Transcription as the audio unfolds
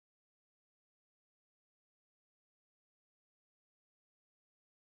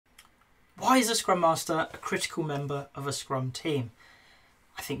Why is a Scrum Master a critical member of a Scrum team?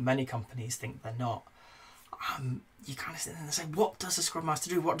 I think many companies think they're not. You kind of sit there and say, what does a Scrum Master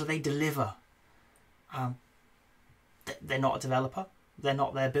do? What do they deliver? They're not a developer. They're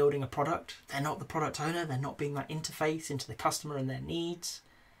not there building a product. They're not the product owner. They're not being that interface into the customer and their needs.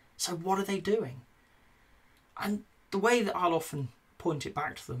 So what are they doing? And the way that I'll often point it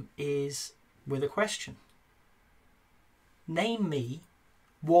back to them is with a question. Name me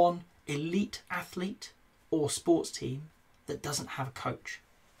one elite athlete or sports team that doesn't have a coach.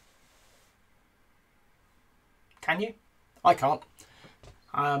 Can you? I can't.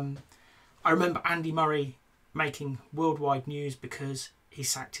 I remember Andy Murray making worldwide news because he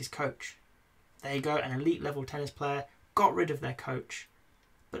sacked his coach. There you go, an elite level tennis player got rid of their coach.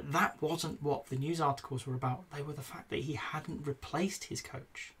 But that wasn't what the news articles were about. They were the fact that he hadn't replaced his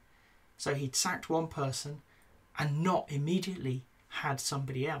coach. So he'd sacked one person and not immediately had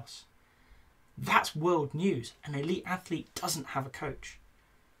somebody else. That's world news. An elite athlete doesn't have a coach.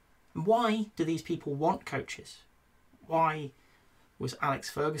 And why do these people want coaches? Why was Alex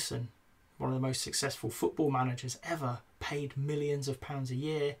Ferguson, one of the most successful football managers ever, paid millions of pounds a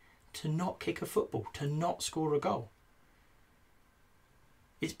year to not kick a football, to not score a goal?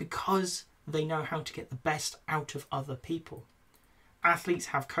 It's because they know how to get the best out of other people. Athletes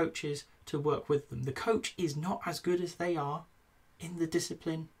have coaches to work with them. The coach is not as good as they are in the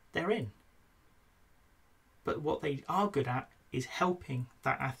discipline they're in. But what they are good at is helping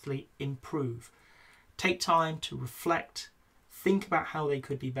that athlete improve. Take time to reflect, think about how they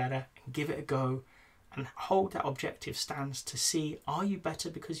could be better and give it a go, and hold that objective stance to see, are you better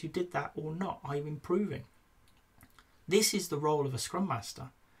because you did that or not? Are you improving? This is the role of a Scrum Master.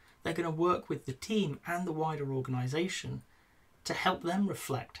 They're going to work with the team and the wider organisation to help them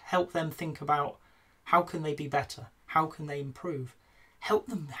reflect, help them think about how can they be better, how can they improve, help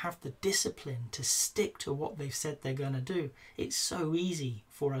them have the discipline to stick to what they've said they're going to do. It's so easy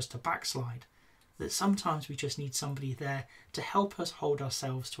for us to backslide that sometimes we just need somebody there to help us hold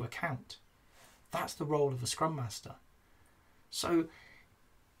ourselves to account. That's the role of a Scrum Master. So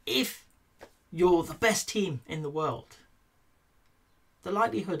if you're the best team in the world, the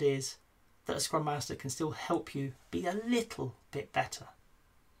likelihood is that a Scrum Master can still help you be a little bit better,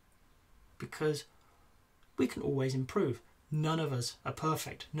 because we can always improve. None of us are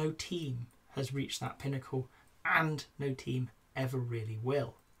perfect. No team has reached that pinnacle, and no team ever really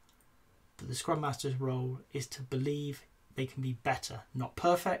will. But the Scrum Master's role is to believe they can be better, not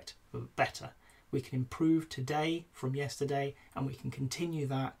perfect, but better. We can improve today from yesterday, and we can continue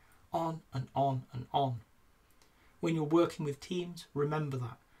that on and on and on. When you're working with teams, remember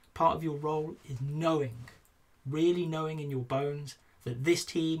that. Part of your role is knowing, really knowing in your bones that this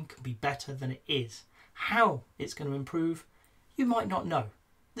team can be better than it is. How it's going to improve, you might not know.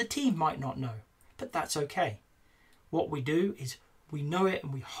 The team might not know, but that's okay. What we do is we know it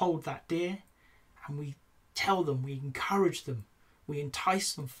and we hold that dear, and we tell them, we encourage them, we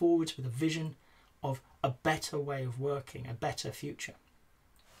entice them forwards with a vision of a better way of working, a better future.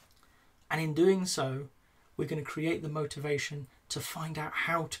 And in doing so, we're going to create the motivation to find out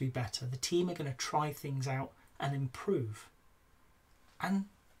how to be better. The team are going to try things out and improve. And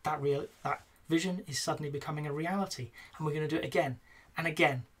that vision is suddenly becoming a reality. And we're going to do it again and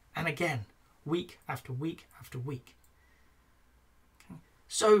again and again, week after week after week. Okay.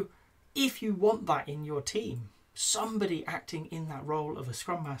 So if you want that in your team, somebody acting in that role of a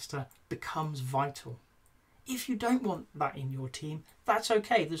Scrum Master becomes vital. If you don't want that in your team, that's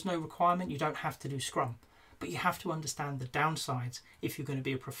okay. There's no requirement. You don't have to do Scrum. But you have to understand the downsides if you're going to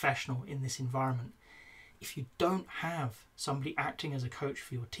be a professional in this environment. If you don't have somebody acting as a coach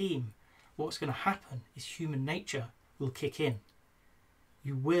for your team, what's going to happen is human nature will kick in.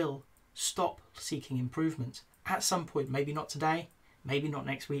 You will stop seeking improvements at some point, maybe not today, maybe not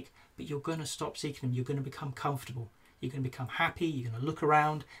next week, but you're going to stop seeking them. You're going to become comfortable. You're going to become happy. You're going to look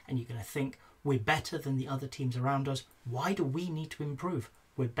around and you're going to think, we're better than the other teams around us. Why do we need to improve?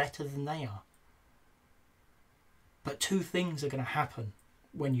 We're better than they are. But two things are going to happen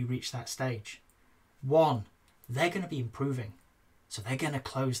when you reach that stage. One, they're going to be improving, so they're going to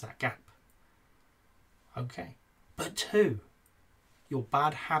close that gap. Okay. But two, your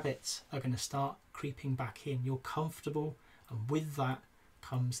bad habits are going to start creeping back in. You're comfortable, and with that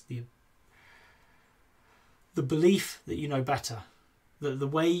comes the belief that you know better, that the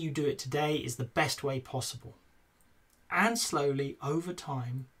way you do it today is the best way possible. And slowly, over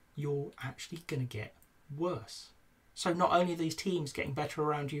time, you're actually going to get worse. So not only are these teams getting better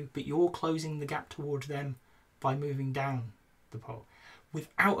around you, but you're closing the gap towards them by moving down the pole.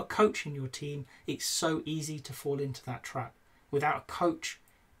 Without a coach in your team, it's so easy to fall into that trap. Without a coach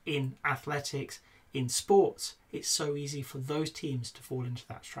in athletics, in sports, it's so easy for those teams to fall into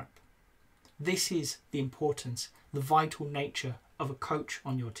that trap. This is the importance, the vital nature of a coach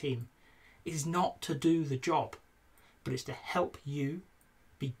on your team. It is not to do the job, but it's to help you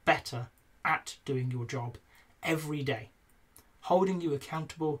be better at doing your job every day, holding you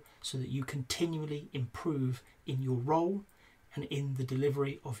accountable so that you continually improve in your role and in the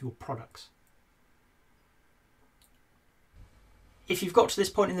delivery of your products. If you've got to this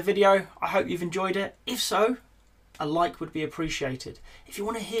point in the video, I hope you've enjoyed it. If so, a like would be appreciated. If you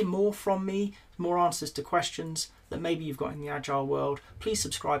want to hear more from me, more answers to questions that maybe you've got in the Agile world, please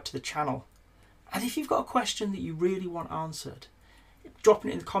subscribe to the channel. And if you've got a question that you really want answered, drop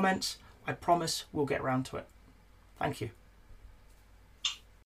it in the comments. I promise we'll get around to it. Thank you.